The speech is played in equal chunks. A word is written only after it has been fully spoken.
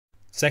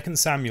2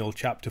 Samuel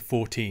chapter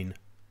 14.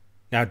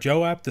 Now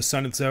Joab the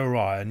son of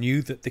Zeruiah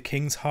knew that the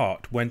king's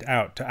heart went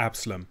out to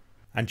Absalom.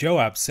 And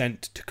Joab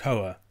sent to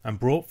Tekoa, and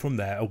brought from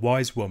there a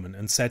wise woman,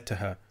 and said to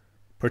her,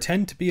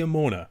 Pretend to be a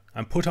mourner,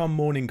 and put on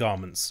mourning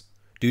garments.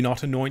 Do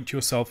not anoint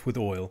yourself with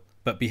oil,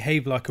 but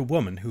behave like a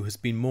woman who has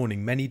been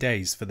mourning many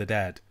days for the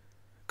dead.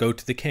 Go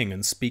to the king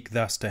and speak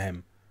thus to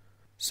him.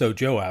 So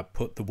Joab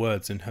put the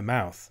words in her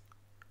mouth.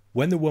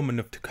 When the woman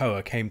of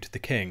Tekoa came to the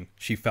king,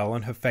 she fell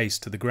on her face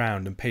to the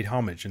ground and paid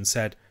homage, and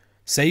said,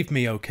 Save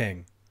me, O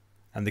king.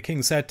 And the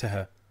king said to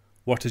her,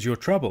 What is your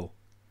trouble?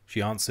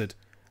 She answered,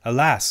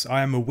 Alas,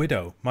 I am a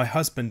widow, my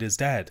husband is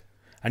dead,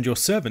 and your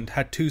servant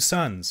had 2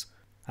 sons,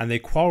 and they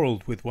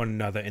quarrelled with one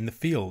another in the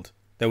field.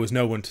 There was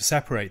no one to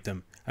separate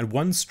them, and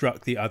one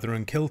struck the other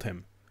and killed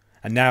him.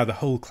 And now the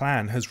whole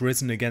clan has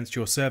risen against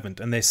your servant,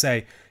 and they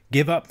say,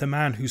 Give up the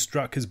man who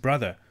struck his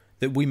brother,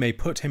 that we may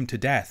put him to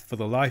death for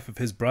the life of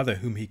his brother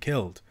whom he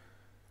killed.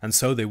 And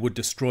so they would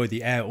destroy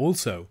the heir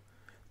also.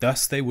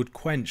 Thus they would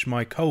quench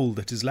my coal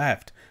that is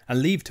left, and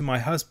leave to my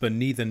husband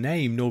neither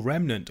name nor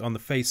remnant on the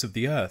face of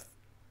the earth.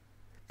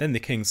 Then the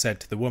king said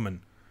to the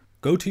woman,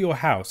 Go to your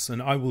house,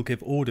 and I will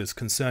give orders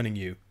concerning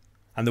you.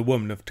 And the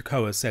woman of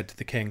Tekoa said to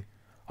the king,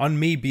 On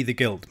me be the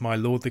guilt, my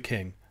lord the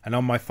king, and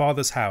on my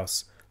father's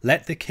house.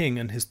 Let the king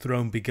and his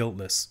throne be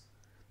guiltless.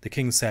 The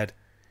king said,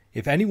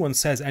 If anyone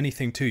says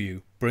anything to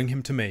you, bring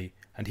him to me,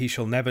 and he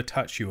shall never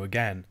touch you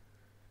again.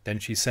 Then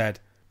she said,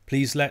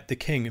 Please let the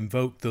king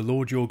invoke the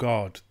Lord your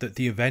God, that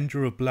the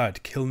avenger of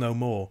blood kill no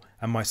more,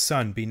 and my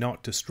son be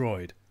not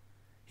destroyed.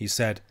 He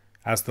said,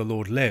 As the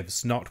Lord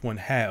lives, not one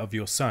hair of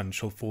your son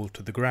shall fall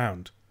to the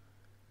ground.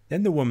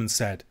 Then the woman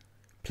said,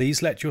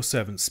 Please let your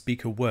servant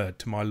speak a word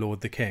to my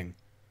lord the king.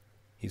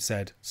 He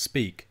said,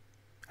 Speak.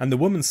 And the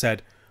woman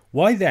said,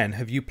 Why then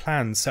have you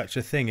planned such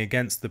a thing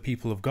against the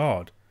people of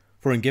God?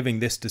 For in giving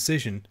this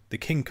decision, the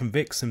king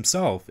convicts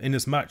himself,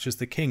 inasmuch as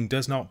the king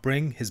does not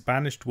bring his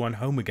banished one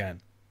home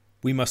again.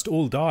 We must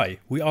all die.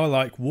 We are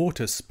like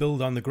water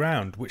spilled on the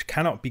ground, which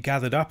cannot be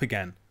gathered up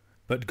again.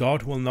 But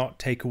God will not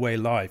take away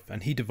life,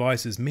 and he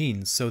devises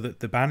means so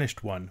that the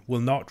banished one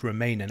will not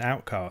remain an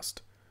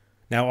outcast.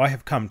 Now I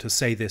have come to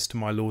say this to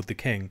my lord the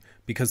king,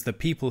 because the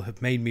people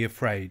have made me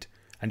afraid,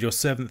 and your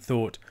servant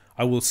thought,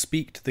 I will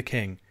speak to the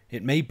king.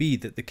 It may be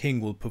that the king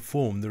will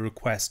perform the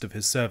request of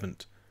his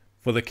servant.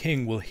 For the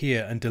king will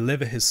hear and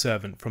deliver his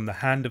servant from the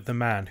hand of the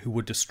man who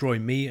would destroy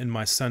me and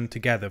my son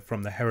together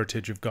from the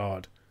heritage of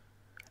God.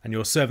 And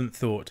your servant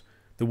thought,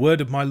 The word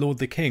of my lord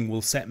the king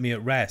will set me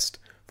at rest,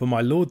 for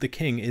my lord the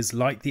king is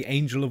like the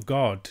angel of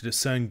God to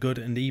discern good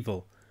and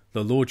evil.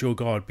 The Lord your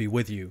God be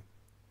with you.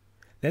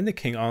 Then the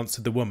king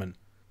answered the woman,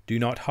 Do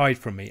not hide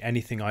from me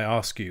anything I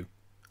ask you.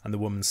 And the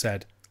woman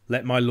said,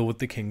 Let my lord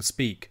the king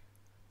speak.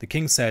 The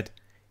king said,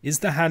 Is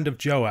the hand of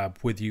Joab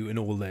with you in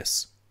all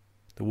this?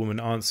 The woman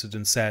answered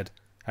and said,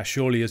 As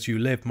surely as you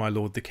live, my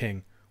lord the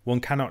king,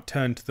 one cannot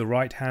turn to the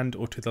right hand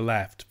or to the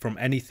left from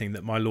anything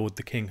that my lord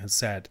the king has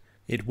said.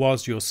 It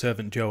was your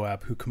servant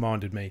Joab who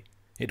commanded me.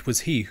 It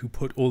was he who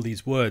put all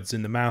these words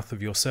in the mouth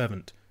of your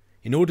servant.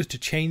 In order to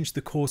change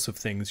the course of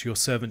things, your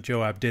servant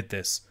Joab did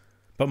this.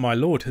 But my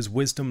lord has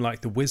wisdom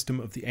like the wisdom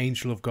of the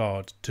angel of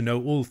God, to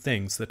know all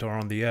things that are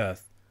on the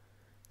earth.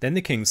 Then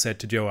the king said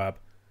to Joab,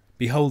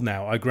 Behold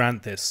now, I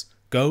grant this.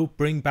 Go,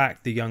 bring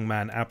back the young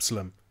man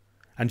Absalom.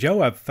 And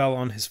Joab fell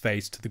on his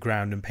face to the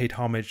ground and paid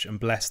homage and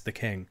blessed the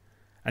king.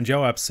 And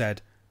Joab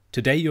said,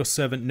 Today your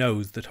servant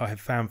knows that I have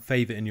found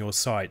favour in your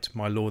sight,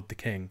 my lord the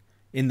king,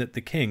 in that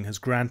the king has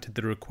granted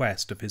the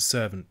request of his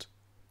servant.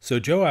 So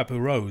Joab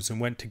arose and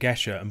went to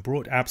Geshur and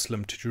brought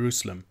Absalom to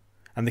Jerusalem.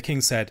 And the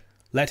king said,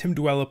 Let him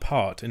dwell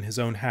apart in his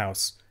own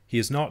house. He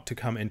is not to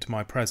come into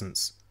my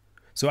presence.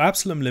 So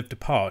Absalom lived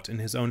apart in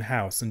his own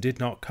house and did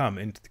not come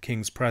into the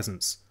king's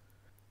presence.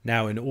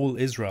 Now in all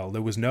Israel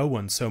there was no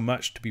one so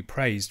much to be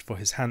praised for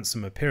his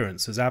handsome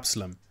appearance as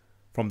Absalom.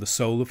 From the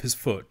sole of his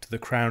foot to the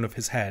crown of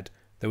his head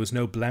there was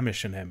no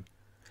blemish in him.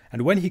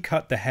 And when he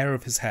cut the hair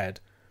of his head,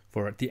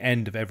 for at the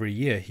end of every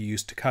year he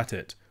used to cut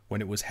it,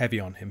 when it was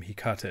heavy on him he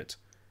cut it,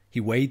 he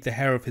weighed the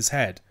hair of his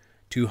head,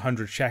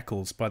 200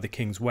 shekels by the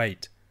king's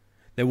weight.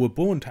 There were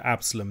born to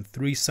Absalom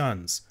 3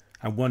 sons,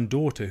 and 1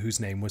 daughter whose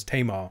name was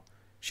Tamar.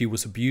 She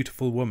was a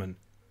beautiful woman.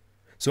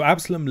 So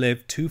Absalom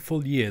lived 2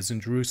 full years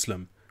in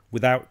Jerusalem,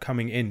 without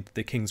coming into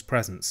the king's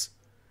presence.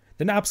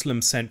 Then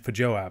Absalom sent for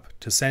Joab,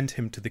 to send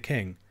him to the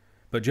king.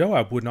 But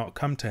Joab would not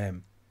come to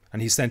him.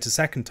 And he sent a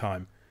second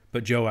time,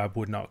 but Joab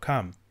would not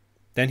come.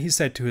 Then he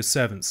said to his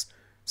servants,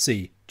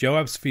 See,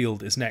 Joab's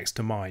field is next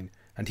to mine,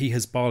 and he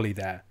has barley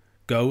there.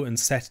 Go and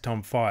set it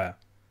on fire.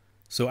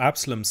 So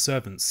Absalom's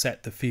servants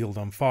set the field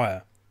on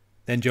fire.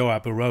 Then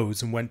Joab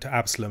arose and went to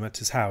Absalom at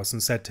his house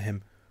and said to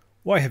him,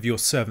 Why have your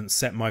servants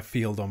set my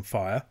field on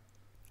fire?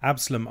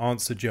 Absalom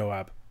answered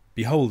Joab,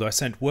 Behold, I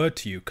sent word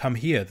to you, Come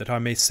here, that I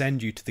may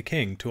send you to the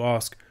king, to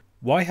ask,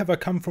 Why have I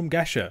come from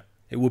Geshur?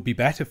 It would be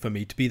better for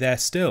me to be there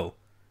still.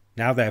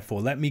 Now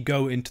therefore let me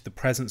go into the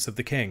presence of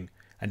the king,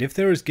 and if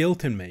there is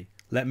guilt in me,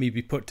 let me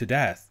be put to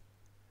death.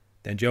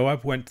 Then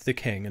Joab went to the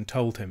king and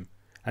told him,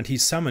 and he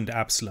summoned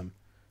Absalom.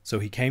 So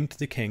he came to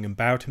the king and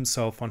bowed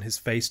himself on his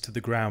face to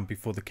the ground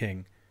before the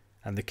king,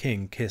 and the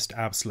king kissed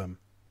Absalom.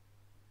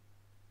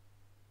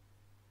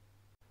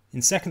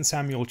 In 2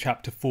 Samuel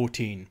chapter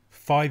 14,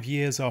 5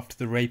 years after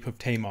the rape of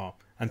Tamar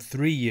and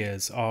 3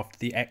 years after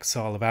the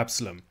exile of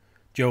Absalom,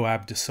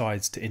 Joab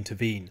decides to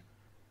intervene.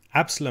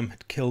 Absalom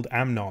had killed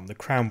Amnon, the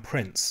crown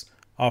prince,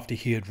 after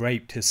he had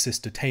raped his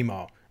sister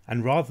Tamar,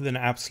 and rather than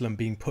Absalom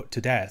being put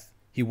to death,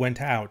 he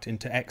went out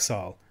into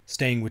exile,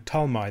 staying with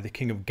Talmai, the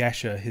king of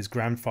Geshur, his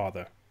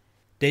grandfather.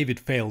 David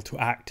failed to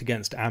act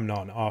against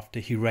Amnon after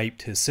he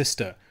raped his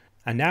sister,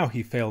 and now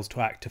he fails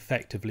to act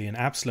effectively in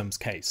Absalom's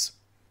case.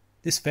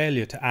 This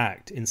failure to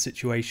act in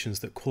situations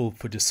that call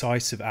for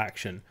decisive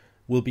action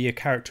will be a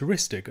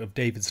characteristic of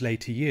David's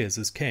later years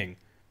as king.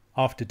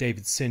 After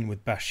David's sin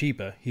with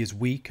Bathsheba, he is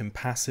weak and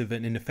passive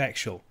and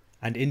ineffectual,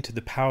 and into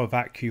the power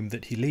vacuum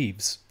that he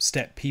leaves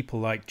step people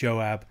like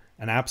Joab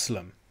and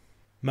Absalom.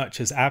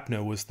 Much as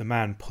Abner was the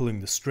man pulling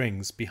the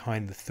strings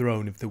behind the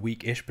throne of the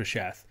weak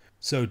Ishbosheth,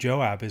 so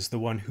Joab is the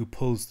one who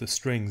pulls the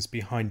strings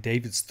behind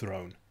David's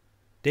throne.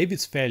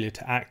 David's failure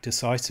to act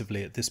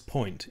decisively at this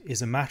point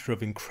is a matter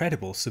of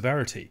incredible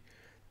severity.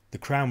 The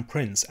crown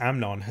prince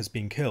Amnon has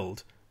been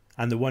killed,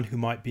 and the one who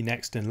might be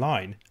next in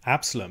line,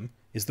 Absalom,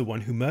 is the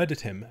one who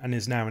murdered him and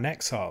is now in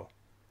exile.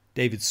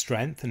 David's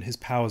strength and his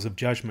powers of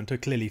judgment are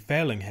clearly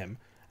failing him,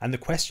 and the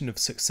question of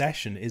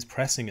succession is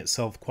pressing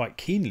itself quite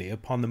keenly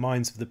upon the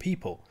minds of the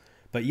people,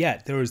 but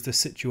yet there is the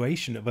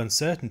situation of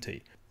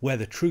uncertainty, where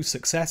the true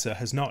successor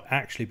has not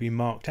actually been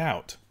marked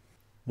out.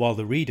 While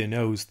the reader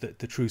knows that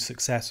the true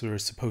successor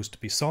is supposed to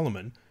be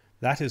Solomon,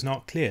 that is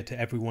not clear to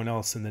everyone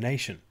else in the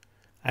nation,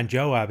 and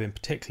Joab in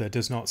particular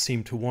does not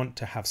seem to want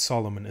to have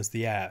Solomon as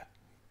the heir.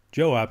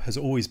 Joab has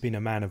always been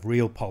a man of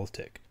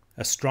realpolitik,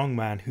 a strong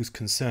man who's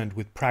concerned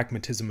with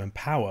pragmatism and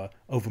power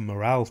over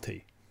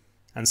morality.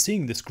 And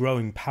seeing this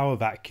growing power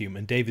vacuum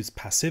and David's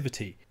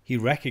passivity, he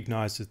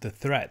recognizes the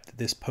threat that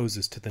this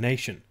poses to the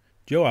nation.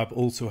 Joab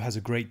also has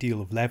a great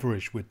deal of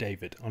leverage with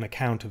David on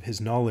account of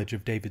his knowledge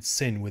of David's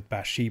sin with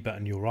Bathsheba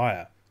and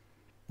Uriah.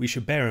 We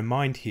should bear in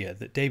mind here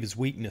that David's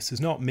weakness is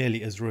not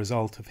merely as a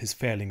result of his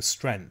failing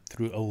strength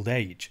through old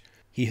age.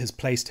 He has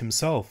placed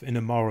himself in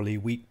a morally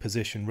weak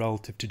position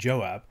relative to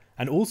Joab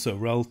and also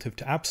relative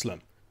to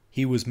Absalom.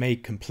 He was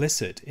made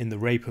complicit in the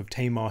rape of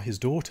Tamar, his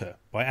daughter,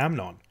 by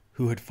Amnon,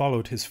 who had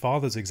followed his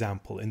father's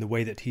example in the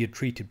way that he had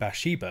treated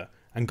Bathsheba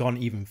and gone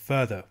even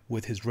further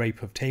with his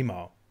rape of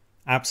Tamar.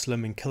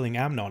 Absalom in killing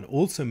Amnon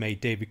also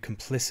made David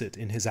complicit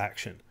in his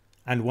action,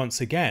 and once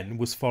again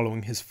was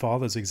following his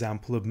father's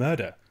example of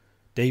murder.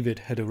 David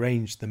had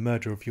arranged the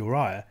murder of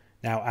Uriah,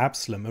 now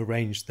Absalom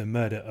arranged the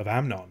murder of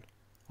Amnon.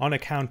 On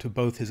account of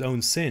both his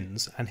own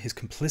sins and his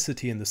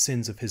complicity in the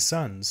sins of his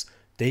sons,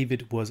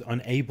 David was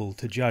unable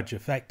to judge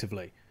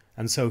effectively,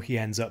 and so he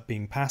ends up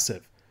being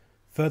passive.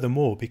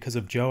 Furthermore, because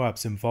of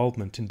Joab's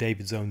involvement in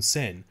David's own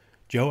sin,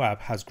 Joab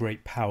has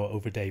great power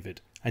over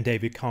David, and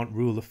David can't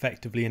rule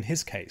effectively in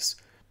his case.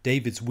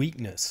 David's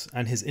weakness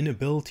and his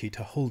inability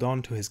to hold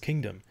on to his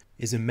kingdom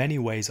is in many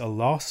ways a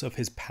loss of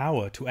his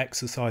power to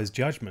exercise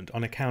judgment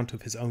on account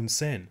of his own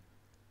sin.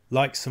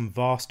 Like some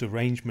vast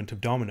arrangement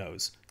of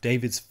dominoes,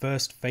 David's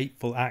first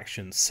fateful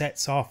action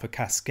sets off a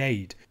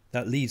cascade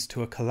that leads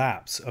to a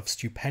collapse of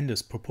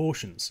stupendous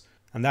proportions,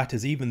 and that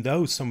is even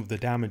though some of the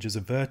damage is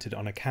averted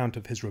on account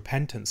of his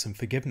repentance and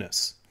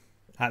forgiveness.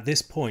 At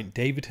this point,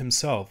 David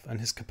himself and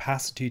his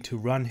capacity to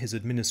run his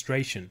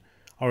administration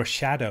are a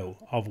shadow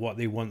of what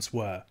they once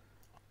were.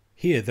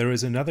 Here there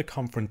is another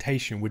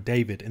confrontation with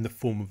David in the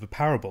form of a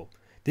parable,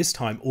 this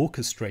time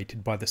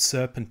orchestrated by the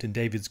serpent in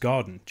David's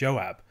garden,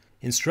 Joab.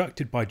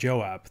 Instructed by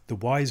Joab, the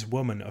wise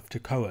woman of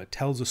Tekoa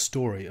tells a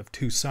story of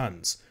two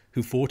sons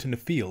who fought in a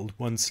field,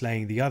 one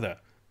slaying the other.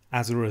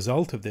 As a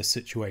result of this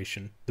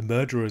situation, the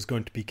murderer is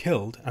going to be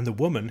killed, and the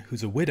woman,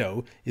 who's a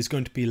widow, is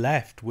going to be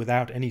left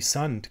without any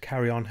son to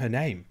carry on her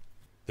name.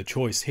 The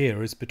choice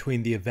here is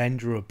between the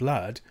avenger of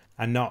blood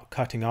and not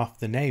cutting off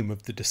the name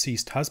of the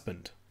deceased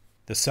husband.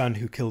 The son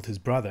who killed his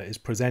brother is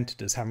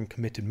presented as having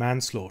committed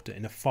manslaughter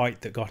in a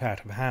fight that got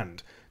out of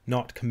hand,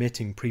 not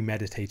committing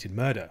premeditated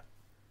murder.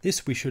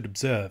 This, we should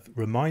observe,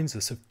 reminds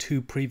us of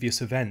two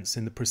previous events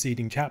in the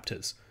preceding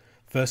chapters.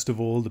 First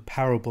of all, the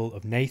parable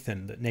of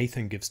Nathan that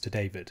Nathan gives to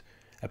David,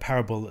 a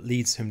parable that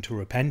leads him to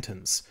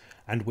repentance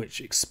and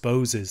which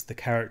exposes the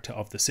character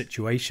of the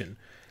situation.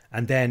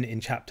 And then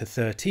in chapter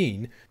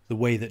 13, the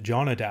way that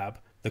Jonadab,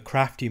 the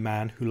crafty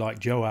man who like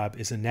Joab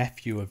is a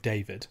nephew of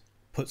David,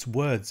 puts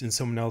words in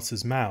someone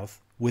else's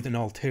mouth with an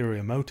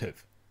ulterior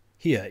motive.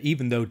 Here,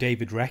 even though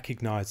David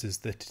recognizes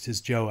that it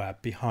is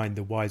Joab behind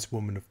the wise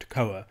woman of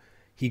Tekoa,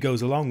 he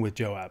goes along with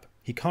Joab.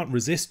 He can't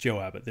resist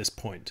Joab at this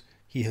point.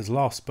 He has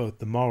lost both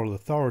the moral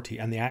authority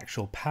and the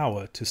actual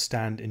power to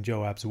stand in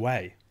Joab's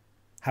way.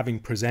 Having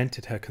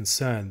presented her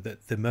concern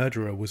that the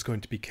murderer was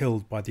going to be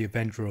killed by the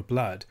avenger of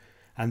blood,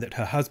 and that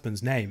her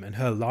husband's name and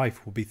her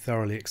life will be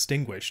thoroughly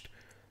extinguished,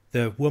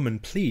 the woman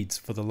pleads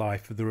for the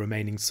life of the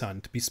remaining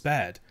son to be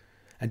spared,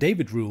 and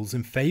David rules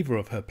in favour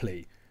of her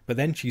plea, but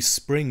then she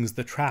springs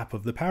the trap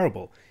of the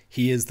parable.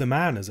 He is the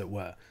man, as it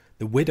were.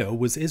 The widow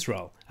was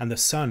Israel, and the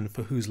son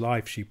for whose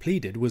life she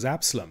pleaded was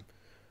Absalom.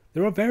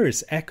 There are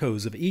various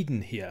echoes of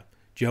Eden here.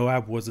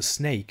 Joab was a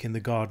snake in the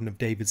garden of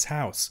David's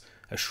house,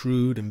 a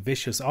shrewd and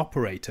vicious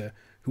operator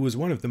who was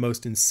one of the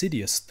most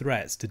insidious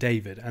threats to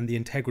David and the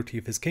integrity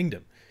of his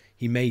kingdom.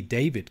 He made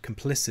David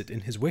complicit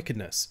in his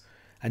wickedness,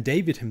 and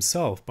David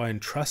himself, by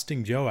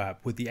entrusting Joab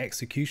with the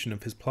execution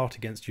of his plot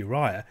against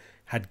Uriah,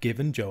 had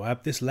given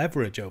Joab this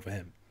leverage over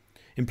him.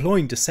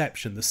 Employing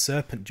deception, the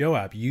serpent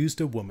Joab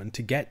used a woman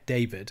to get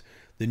David,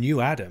 the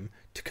new Adam,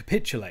 to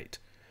capitulate.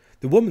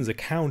 The woman's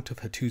account of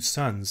her two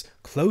sons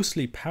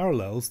closely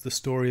parallels the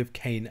story of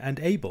Cain and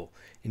Abel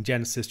in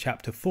Genesis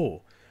chapter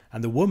 4,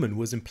 and the woman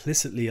was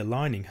implicitly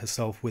aligning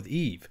herself with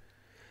Eve.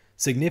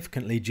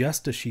 Significantly,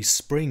 just as she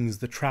springs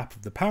the trap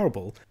of the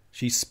parable,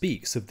 she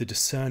speaks of the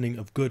discerning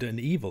of good and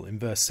evil in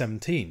verse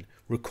 17,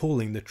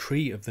 recalling the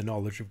tree of the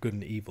knowledge of good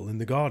and evil in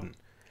the garden.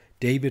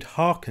 David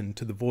hearkened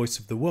to the voice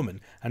of the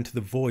woman and to the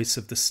voice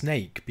of the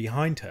snake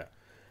behind her.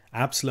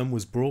 Absalom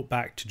was brought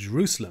back to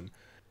Jerusalem.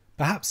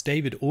 Perhaps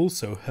David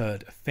also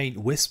heard a faint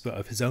whisper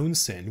of his own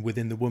sin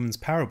within the woman's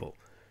parable.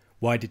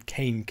 Why did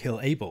Cain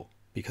kill Abel?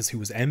 Because he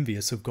was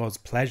envious of God's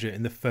pleasure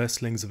in the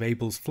firstlings of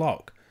Abel's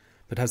flock.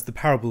 But as the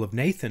parable of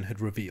Nathan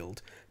had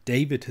revealed,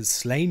 David has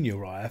slain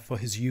Uriah for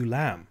his ewe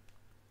lamb.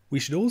 We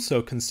should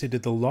also consider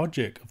the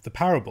logic of the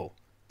parable.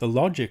 The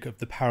logic of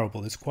the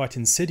parable is quite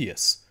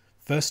insidious.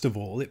 First of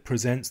all, it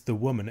presents the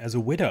woman as a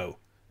widow.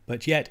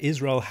 But yet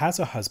Israel has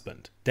a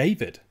husband,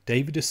 David.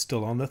 David is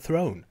still on the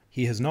throne.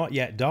 He has not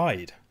yet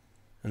died.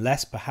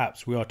 Unless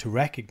perhaps we are to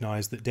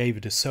recognize that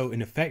David is so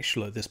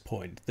ineffectual at this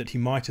point that he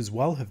might as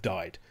well have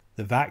died.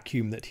 The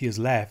vacuum that he has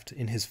left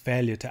in his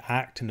failure to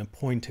act and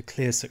appoint a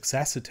clear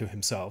successor to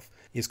himself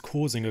is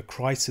causing a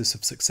crisis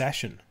of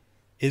succession.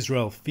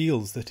 Israel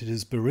feels that it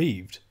is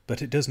bereaved,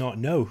 but it does not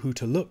know who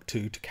to look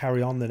to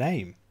carry on the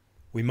name.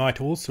 We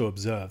might also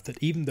observe that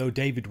even though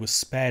David was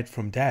spared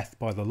from death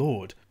by the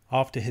Lord,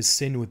 after his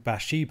sin with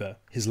Bathsheba,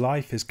 his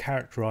life is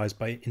characterized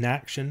by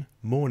inaction,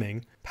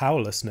 mourning,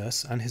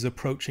 powerlessness, and his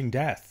approaching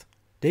death.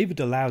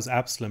 David allows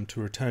Absalom to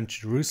return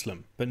to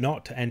Jerusalem, but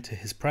not to enter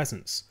his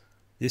presence.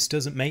 This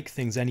doesn't make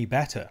things any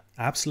better.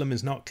 Absalom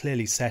is not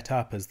clearly set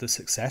up as the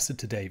successor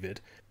to David,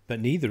 but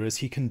neither is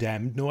he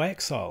condemned nor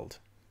exiled.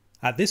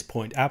 At this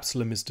point,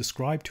 Absalom is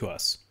described to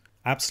us.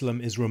 Absalom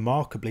is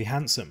remarkably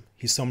handsome.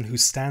 He's someone who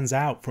stands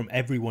out from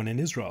everyone in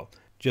Israel,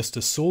 just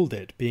as Saul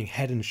did, being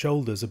head and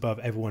shoulders above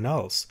everyone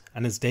else,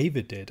 and as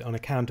David did on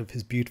account of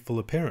his beautiful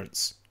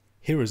appearance.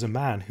 Here is a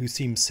man who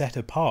seems set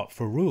apart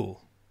for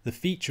rule. The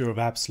feature of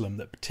Absalom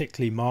that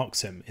particularly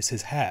marks him is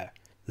his hair.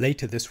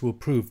 Later this will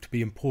prove to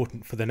be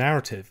important for the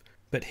narrative,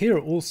 but here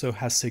it also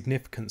has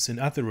significance in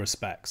other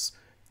respects.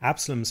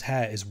 Absalom's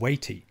hair is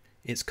weighty.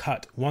 It's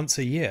cut once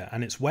a year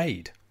and it's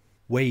weighed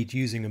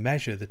using a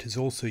measure that is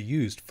also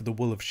used for the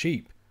wool of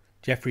sheep.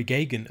 Geoffrey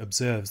Gagan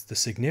observes the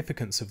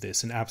significance of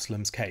this in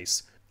Absalom's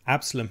case.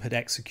 Absalom had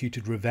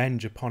executed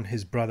revenge upon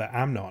his brother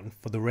Amnon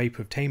for the rape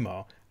of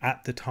Tamar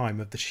at the time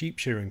of the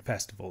sheep-shearing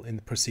festival in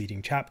the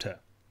preceding chapter.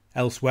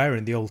 Elsewhere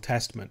in the Old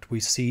Testament we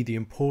see the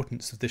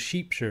importance of the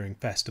sheep-shearing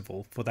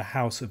festival for the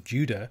house of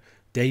Judah,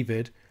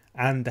 David,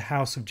 and the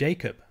house of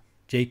Jacob.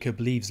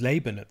 Jacob leaves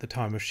Laban at the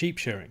time of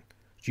sheep-shearing.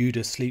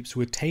 Judah sleeps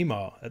with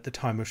Tamar at the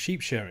time of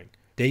sheep-shearing.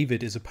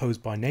 David is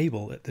opposed by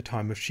Nabal at the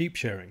time of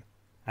sheep-shearing.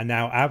 And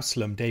now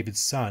Absalom,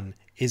 David's son,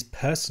 is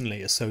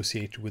personally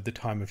associated with the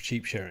time of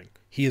sheep-shearing.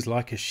 He is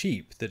like a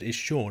sheep that is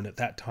shorn at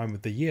that time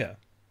of the year.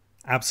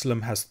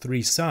 Absalom has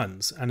 3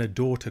 sons and a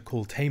daughter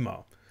called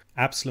Tamar.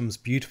 Absalom's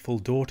beautiful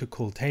daughter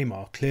called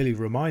Tamar clearly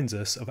reminds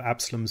us of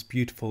Absalom's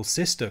beautiful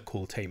sister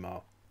called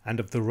Tamar, and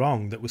of the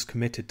wrong that was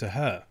committed to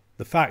her.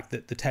 The fact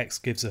that the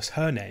text gives us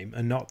her name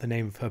and not the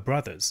name of her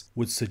brothers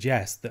would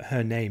suggest that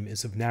her name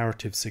is of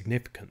narrative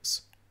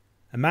significance.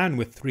 A man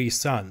with 3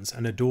 sons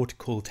and a daughter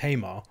called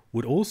Tamar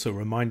would also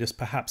remind us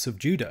perhaps of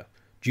Judah.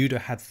 Judah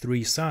had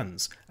 3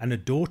 sons and a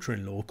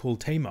daughter-in-law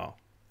called Tamar.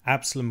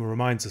 Absalom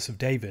reminds us of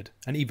David,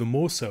 and even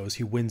more so as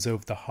he wins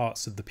over the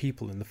hearts of the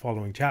people in the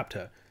following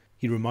chapter.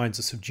 He reminds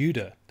us of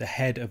Judah, the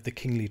head of the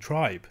kingly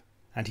tribe,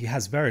 and he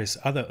has various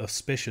other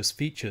auspicious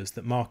features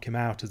that mark him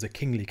out as a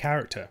kingly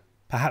character.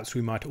 Perhaps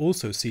we might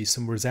also see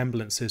some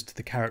resemblances to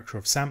the character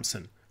of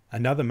Samson,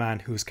 another man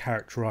who is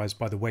characterized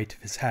by the weight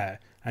of his hair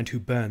and who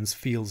burns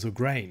fields of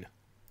grain.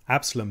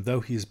 Absalom, though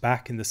he is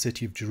back in the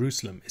city of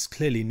Jerusalem, is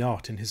clearly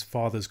not in his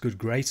father's good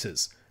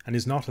graces and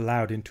is not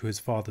allowed into his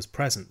father's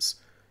presence.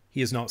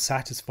 He is not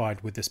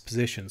satisfied with this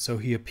position, so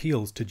he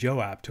appeals to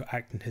Joab to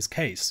act in his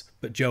case,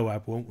 but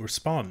Joab won't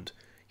respond.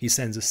 He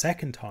sends a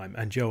second time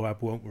and Joab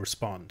won't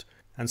respond,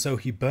 and so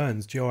he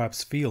burns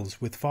Joab's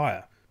fields with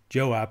fire.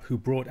 Joab, who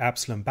brought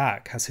Absalom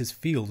back, has his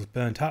fields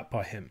burnt up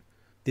by him.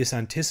 This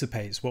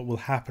anticipates what will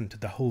happen to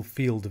the whole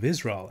field of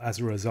Israel as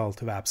a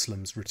result of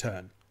Absalom's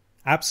return.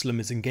 Absalom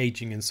is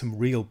engaging in some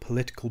real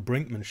political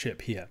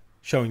brinkmanship here,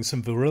 showing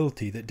some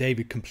virility that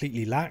David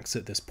completely lacks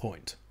at this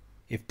point.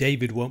 If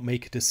David won't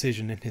make a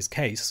decision in his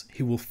case,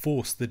 he will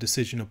force the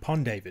decision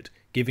upon David,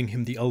 giving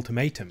him the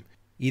ultimatum: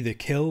 either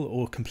kill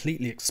or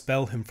completely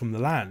expel him from the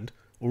land,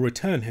 or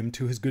return him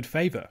to his good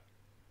favour.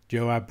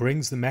 Joab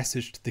brings the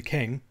message to the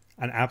king,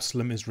 and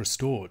Absalom is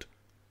restored.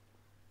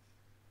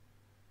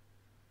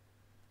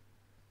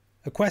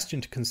 A question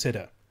to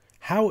consider.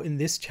 How in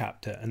this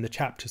chapter and the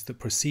chapters that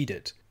precede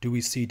it do we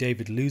see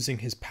David losing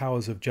his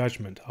powers of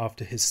judgment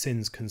after his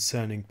sins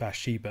concerning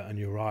Bathsheba and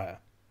Uriah?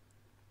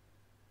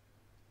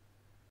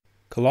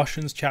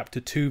 Colossians chapter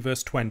 2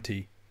 verse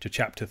 20 to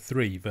chapter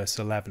 3 verse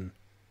 11.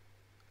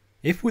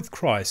 If with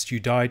Christ you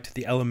died to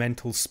the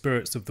elemental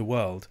spirits of the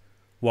world,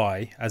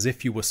 why, as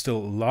if you were still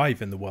alive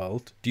in the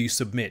world, do you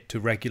submit to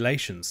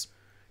regulations?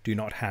 Do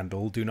not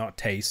handle, do not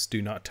taste,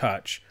 do not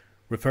touch,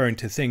 referring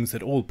to things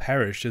that all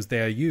perish as they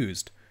are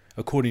used,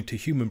 according to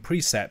human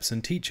precepts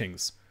and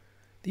teachings.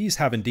 These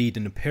have indeed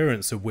an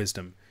appearance of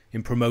wisdom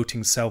in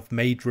promoting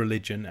self-made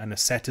religion and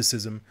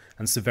asceticism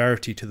and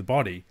severity to the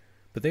body,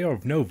 but they are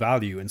of no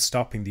value in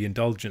stopping the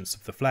indulgence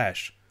of the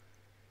flesh.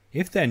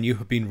 If then you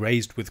have been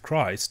raised with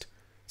Christ,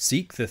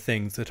 seek the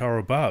things that are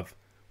above,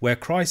 where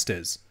Christ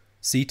is,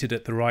 seated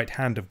at the right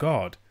hand of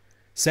God.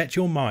 Set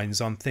your minds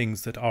on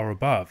things that are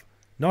above,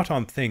 not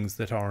on things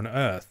that are on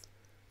earth.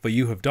 For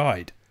you have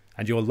died,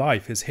 and your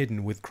life is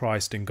hidden with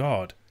Christ in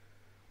God.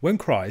 When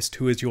Christ,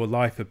 who is your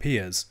life,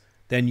 appears,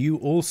 then you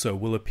also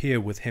will appear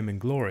with him in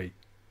glory.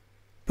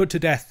 Put to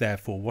death,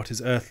 therefore, what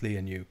is earthly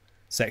in you: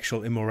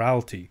 sexual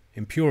immorality,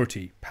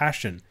 impurity,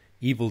 passion,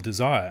 evil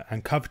desire,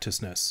 and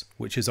covetousness,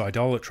 which is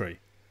idolatry.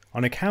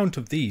 On account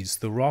of these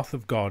the wrath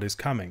of God is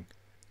coming.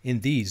 In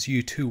these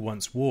you too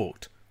once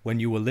walked, when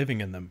you were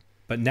living in them.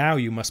 But now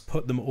you must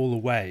put them all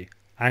away: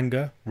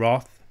 anger,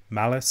 wrath,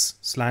 malice,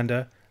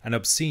 slander, and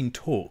obscene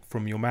talk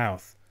from your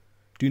mouth.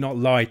 Do not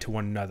lie to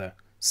one another,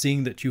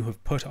 seeing that you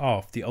have put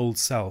off the old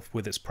self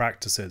with its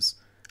practices,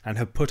 and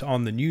have put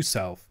on the new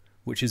self,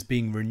 which is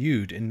being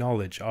renewed in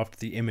knowledge after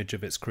the image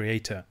of its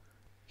Creator.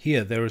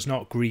 Here there is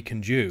not Greek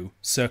and Jew,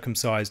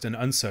 circumcised and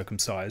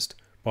uncircumcised,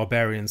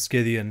 barbarian,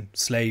 Scythian,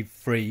 slave,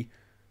 free,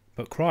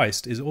 but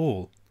Christ is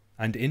all,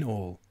 and in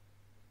all.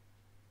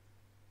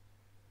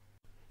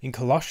 In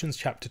Colossians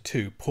chapter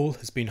 2, Paul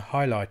has been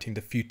highlighting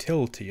the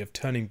futility of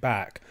turning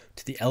back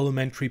to the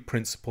elementary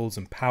principles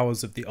and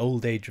powers of the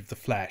old age of the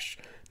flesh,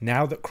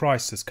 now that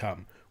Christ has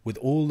come, with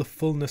all the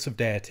fullness of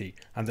deity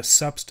and the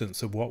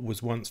substance of what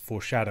was once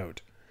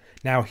foreshadowed.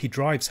 Now he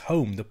drives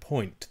home the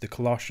point to the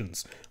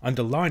Colossians,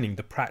 underlining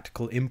the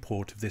practical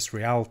import of this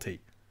reality.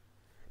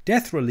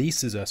 Death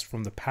releases us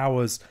from the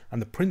powers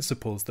and the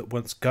principles that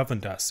once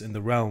governed us in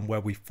the realm where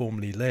we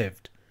formerly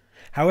lived.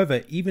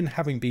 However, even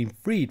having been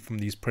freed from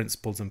these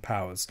principles and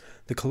powers,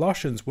 the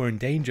Colossians were in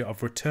danger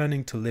of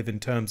returning to live in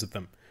terms of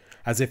them,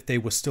 as if they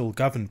were still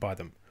governed by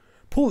them.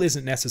 Paul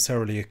isn't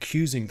necessarily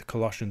accusing the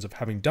Colossians of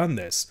having done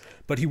this,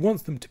 but he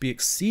wants them to be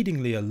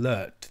exceedingly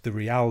alert to the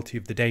reality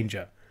of the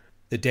danger.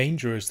 The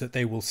danger is that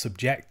they will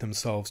subject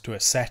themselves to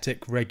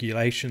ascetic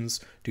regulations: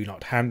 do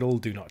not handle,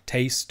 do not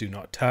taste, do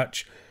not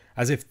touch,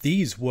 as if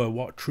these were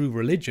what true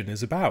religion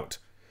is about.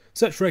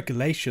 Such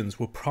regulations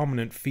were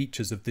prominent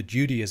features of the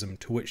Judaism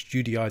to which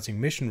Judaizing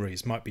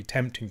missionaries might be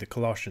tempting the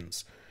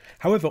Colossians.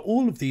 However,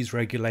 all of these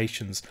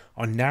regulations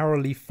are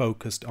narrowly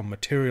focused on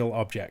material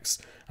objects,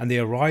 and they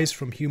arise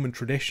from human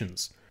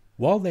traditions.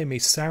 While they may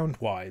sound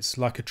wise,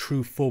 like a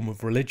true form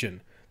of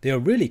religion, they are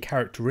really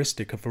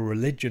characteristic of a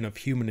religion of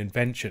human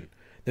invention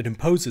that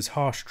imposes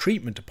harsh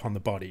treatment upon the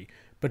body,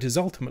 but is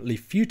ultimately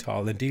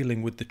futile in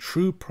dealing with the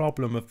true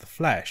problem of the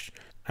flesh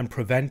and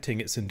preventing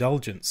its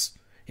indulgence.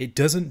 It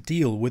doesn't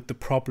deal with the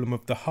problem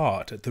of the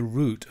heart at the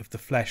root of the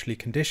fleshly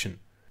condition.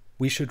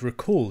 We should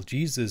recall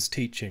Jesus'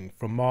 teaching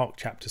from Mark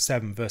chapter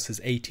 7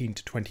 verses 18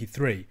 to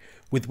 23,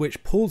 with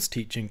which Paul's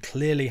teaching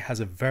clearly has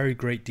a very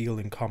great deal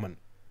in common.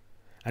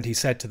 And he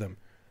said to them,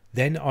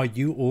 "Then are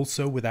you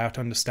also without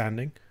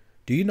understanding?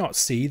 Do you not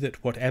see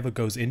that whatever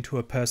goes into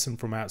a person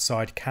from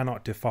outside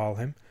cannot defile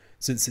him,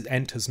 since it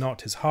enters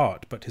not his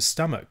heart, but his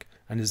stomach,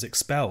 and is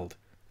expelled?"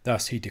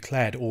 Thus he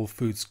declared all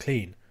foods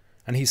clean.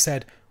 And he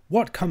said,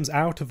 "What comes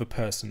out of a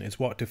person is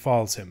what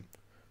defiles him.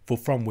 For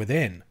from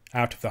within,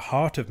 out of the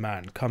heart of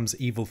man, comes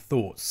evil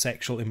thoughts,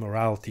 sexual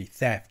immorality,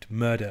 theft,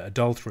 murder,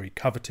 adultery,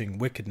 coveting,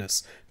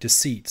 wickedness,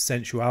 deceit,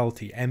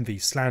 sensuality, envy,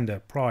 slander,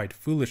 pride,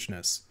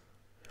 foolishness.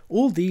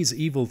 All these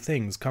evil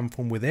things come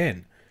from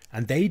within,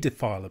 and they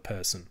defile a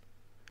person."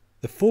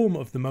 The form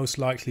of the most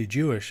likely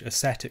Jewish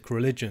ascetic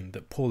religion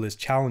that Paul is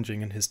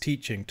challenging in his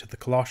teaching to the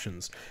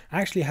Colossians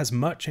actually has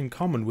much in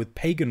common with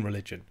pagan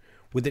religion,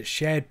 with its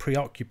shared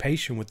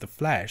preoccupation with the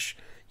flesh,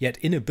 yet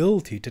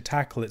inability to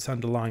tackle its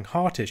underlying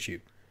heart issue.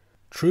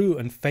 True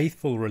and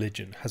faithful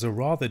religion has a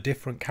rather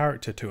different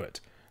character to it,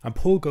 and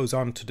Paul goes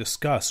on to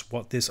discuss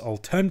what this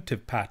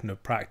alternative pattern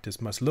of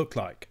practice must look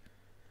like.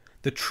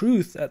 The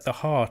truth at the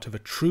heart of a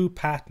true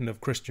pattern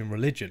of Christian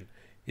religion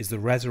is the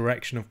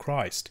resurrection of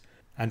Christ,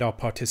 and our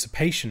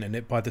participation in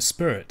it by the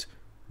Spirit.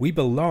 We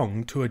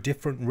belong to a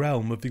different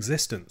realm of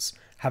existence,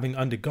 having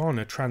undergone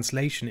a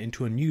translation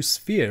into a new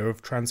sphere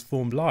of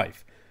transformed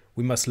life.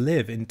 We must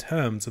live in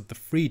terms of the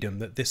freedom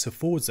that this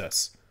affords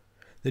us.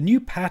 The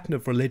new pattern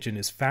of religion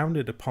is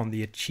founded upon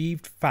the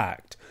achieved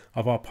fact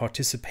of our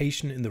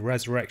participation in the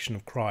resurrection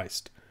of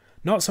Christ,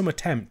 not some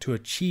attempt to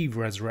achieve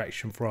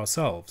resurrection for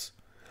ourselves.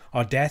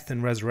 Our death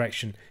and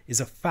resurrection is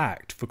a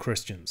fact for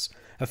Christians,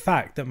 a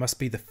fact that must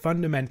be the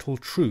fundamental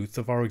truth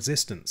of our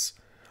existence.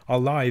 Our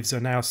lives are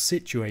now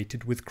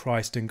situated with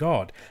Christ and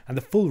God, and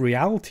the full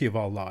reality of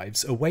our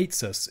lives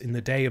awaits us in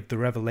the day of the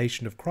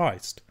revelation of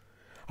Christ.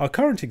 Our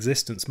current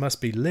existence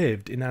must be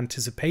lived in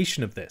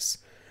anticipation of this,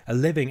 a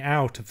living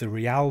out of the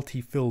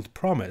reality-filled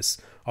promise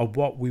of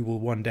what we will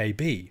one day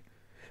be.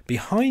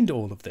 Behind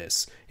all of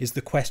this is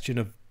the question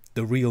of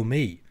the real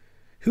me.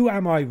 Who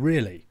am I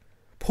really?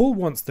 Paul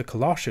wants the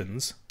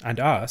Colossians, and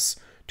us,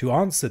 to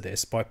answer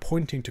this by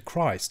pointing to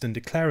Christ and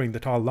declaring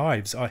that our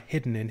lives are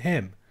hidden in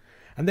him.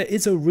 And there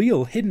is a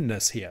real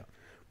hiddenness here.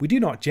 We do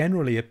not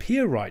generally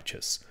appear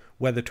righteous,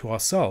 whether to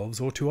ourselves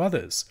or to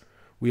others.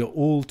 We are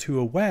all too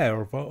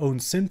aware of our own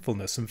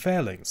sinfulness and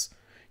failings.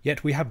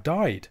 Yet we have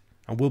died,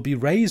 and will be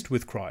raised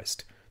with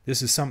Christ.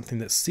 This is something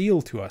that's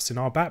sealed to us in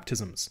our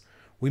baptisms.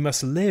 We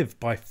must live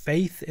by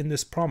faith in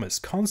this promise,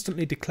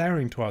 constantly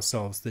declaring to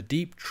ourselves the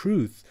deep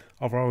truth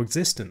of our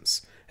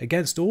existence,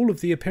 against all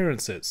of the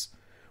appearances.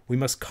 We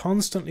must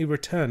constantly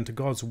return to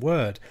God's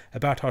word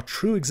about our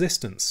true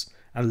existence,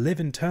 and live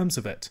in terms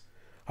of it.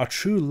 Our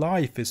true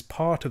life is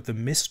part of the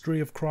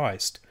mystery of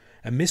Christ,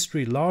 a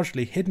mystery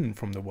largely hidden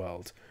from the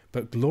world,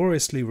 but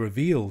gloriously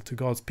revealed to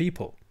God's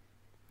people.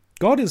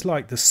 God is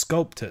like the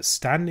sculptor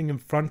standing in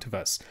front of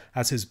us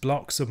as his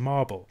blocks of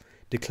marble,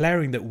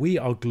 declaring that we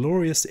are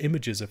glorious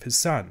images of his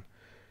Son.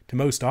 To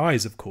most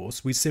eyes, of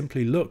course, we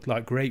simply look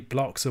like great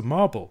blocks of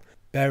marble,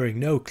 bearing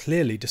no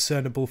clearly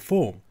discernible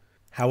form.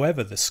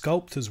 However, the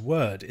sculptor's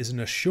word is an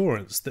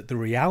assurance that the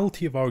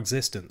reality of our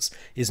existence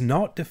is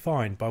not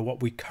defined by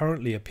what we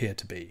currently appear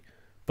to be,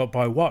 but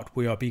by what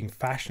we are being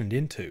fashioned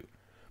into.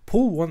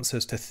 Paul wants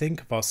us to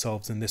think of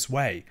ourselves in this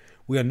way.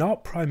 We are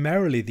not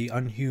primarily the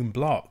unhewn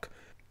block,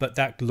 but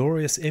that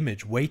glorious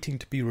image waiting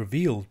to be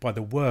revealed by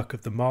the work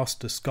of the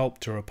master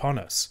sculptor upon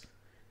us.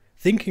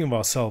 Thinking of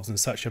ourselves in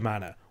such a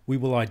manner, we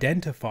will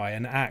identify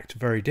and act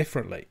very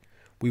differently.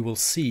 We will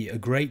see a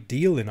great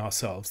deal in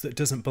ourselves that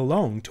doesn't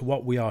belong to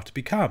what we are to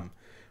become.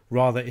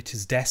 Rather, it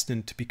is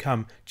destined to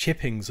become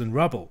chippings and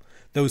rubble,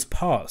 those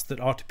parts that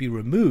are to be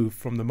removed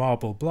from the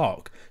marble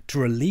block to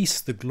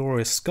release the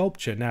glorious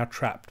sculpture now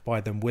trapped by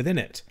them within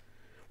it.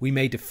 We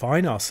may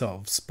define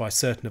ourselves by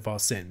certain of our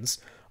sins,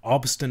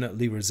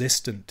 obstinately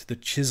resistant to the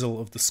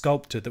chisel of the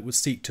sculptor that would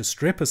seek to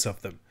strip us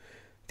of them.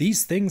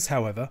 These things,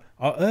 however,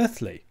 are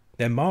earthly.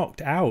 They're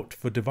marked out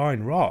for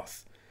divine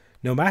wrath.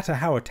 No matter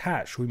how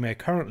attached we may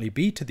currently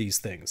be to these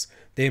things,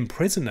 they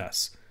imprison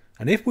us,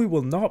 and if we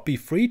will not be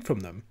freed from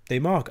them, they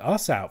mark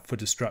us out for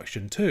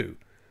destruction too.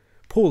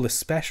 Paul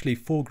especially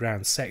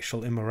foregrounds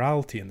sexual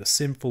immorality and the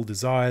sinful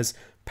desires,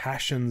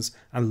 passions,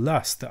 and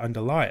lusts that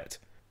underlie it.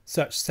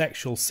 Such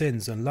sexual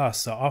sins and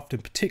lusts are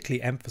often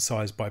particularly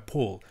emphasized by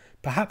Paul,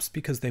 perhaps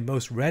because they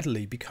most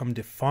readily become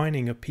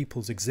defining of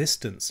people's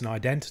existence and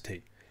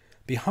identity.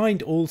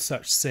 Behind all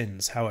such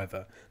sins,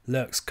 however,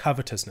 lurks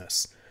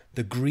covetousness,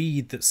 the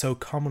greed that so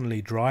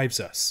commonly drives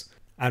us,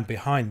 and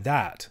behind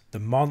that, the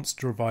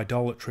monster of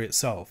idolatry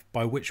itself,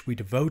 by which we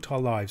devote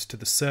our lives to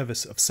the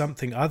service of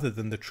something other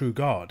than the true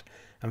God,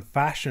 and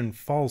fashion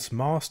false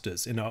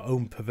masters in our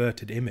own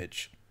perverted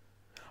image.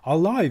 Our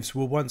lives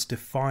were once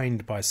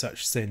defined by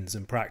such sins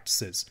and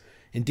practices.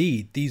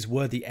 Indeed, these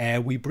were the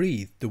air we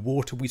breathed, the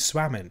water we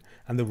swam in,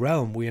 and the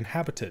realm we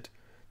inhabited.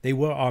 They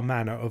were our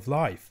manner of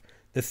life,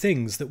 the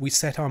things that we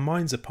set our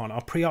minds upon,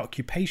 our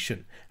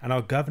preoccupation, and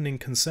our governing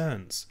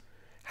concerns.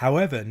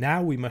 However,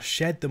 now we must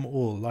shed them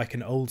all like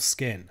an old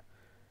skin.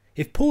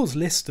 If Paul's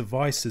list of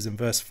vices in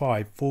verse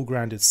 5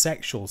 foregrounded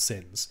sexual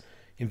sins,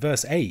 in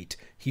verse 8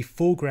 he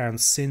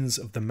foregrounds sins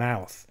of the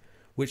mouth,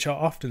 which are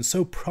often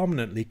so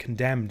prominently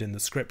condemned in the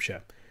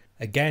scripture.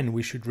 Again,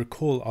 we should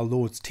recall our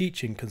Lord's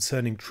teaching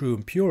concerning true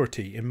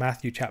impurity in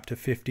Matthew chapter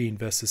 15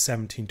 verses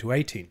 17 to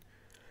 18.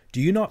 Do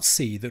you not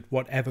see that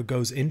whatever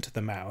goes into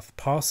the mouth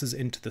passes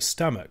into the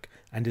stomach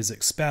and is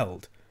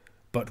expelled?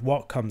 But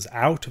what comes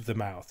out of the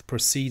mouth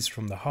proceeds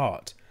from the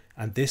heart,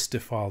 and this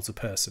defiles a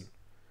person.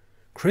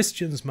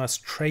 Christians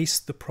must trace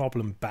the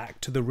problem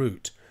back to the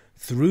root,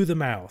 through the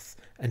mouth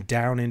and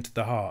down into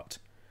the heart.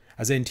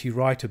 As N.T.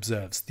 Wright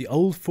observes, the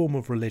old form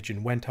of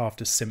religion went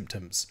after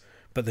symptoms,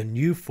 but the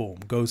new form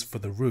goes for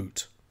the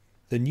root.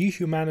 The new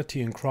humanity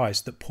in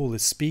Christ that Paul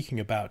is speaking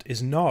about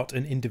is not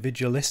an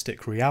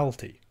individualistic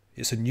reality.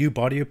 It's a new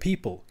body of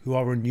people who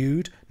are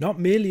renewed not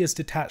merely as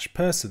detached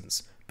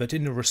persons, but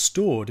in a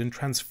restored and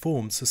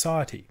transformed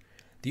society.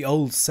 The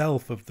old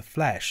self of the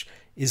flesh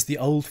is the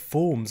old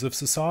forms of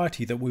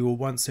society that we were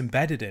once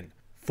embedded in,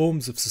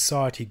 forms of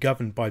society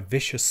governed by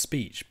vicious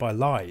speech, by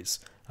lies,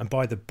 and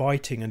by the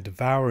biting and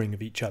devouring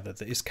of each other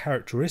that is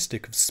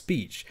characteristic of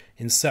speech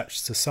in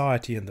such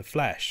society in the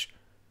flesh.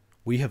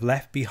 We have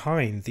left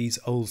behind these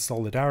old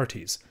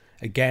solidarities,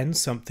 again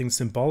something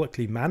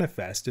symbolically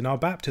manifest in our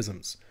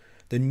baptisms.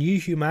 The new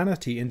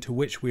humanity into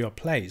which we are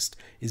placed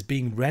is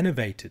being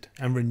renovated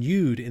and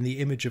renewed in the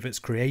image of its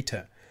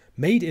Creator,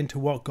 made into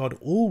what God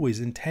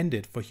always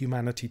intended for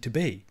humanity to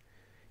be.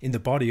 In the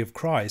body of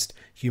Christ,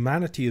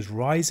 humanity is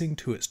rising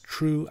to its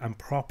true and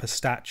proper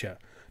stature,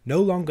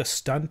 no longer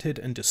stunted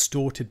and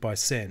distorted by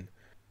sin.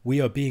 We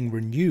are being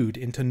renewed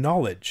into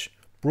knowledge,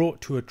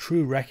 brought to a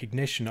true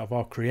recognition of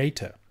our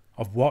Creator,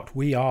 of what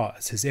we are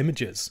as His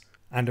images,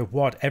 and of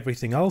what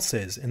everything else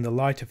is in the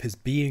light of His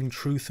being,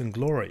 truth, and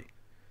glory.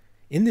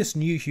 In this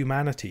new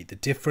humanity, the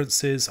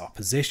differences,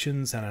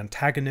 oppositions, and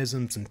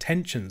antagonisms and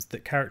tensions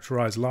that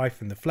characterize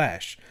life in the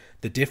flesh,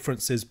 the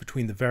differences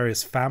between the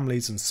various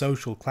families and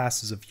social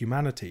classes of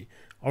humanity,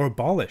 are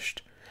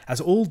abolished,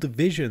 as all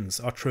divisions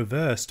are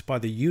traversed by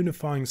the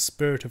unifying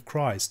Spirit of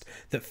Christ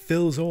that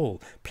fills all,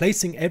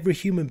 placing every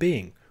human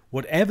being,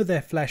 whatever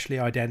their fleshly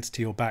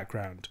identity or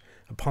background,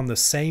 upon the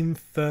same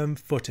firm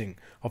footing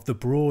of the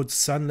broad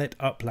sunlit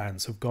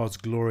uplands of God's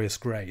glorious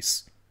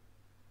grace.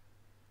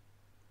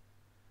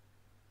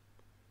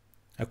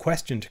 A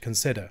question to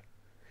consider.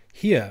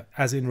 Here,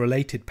 as in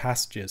related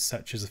passages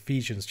such as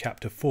Ephesians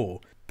chapter 4,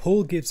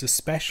 Paul gives a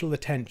special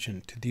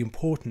attention to the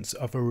importance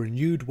of a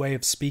renewed way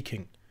of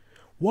speaking.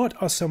 What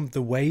are some of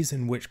the ways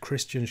in which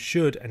Christians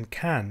should and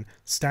can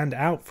stand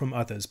out from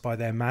others by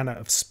their manner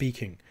of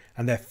speaking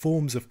and their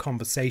forms of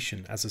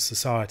conversation as a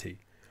society?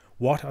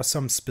 What are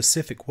some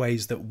specific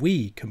ways that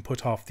we can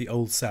put off the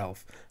old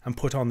self and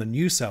put on the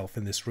new self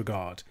in this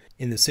regard,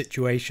 in the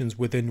situations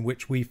within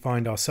which we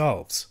find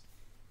ourselves?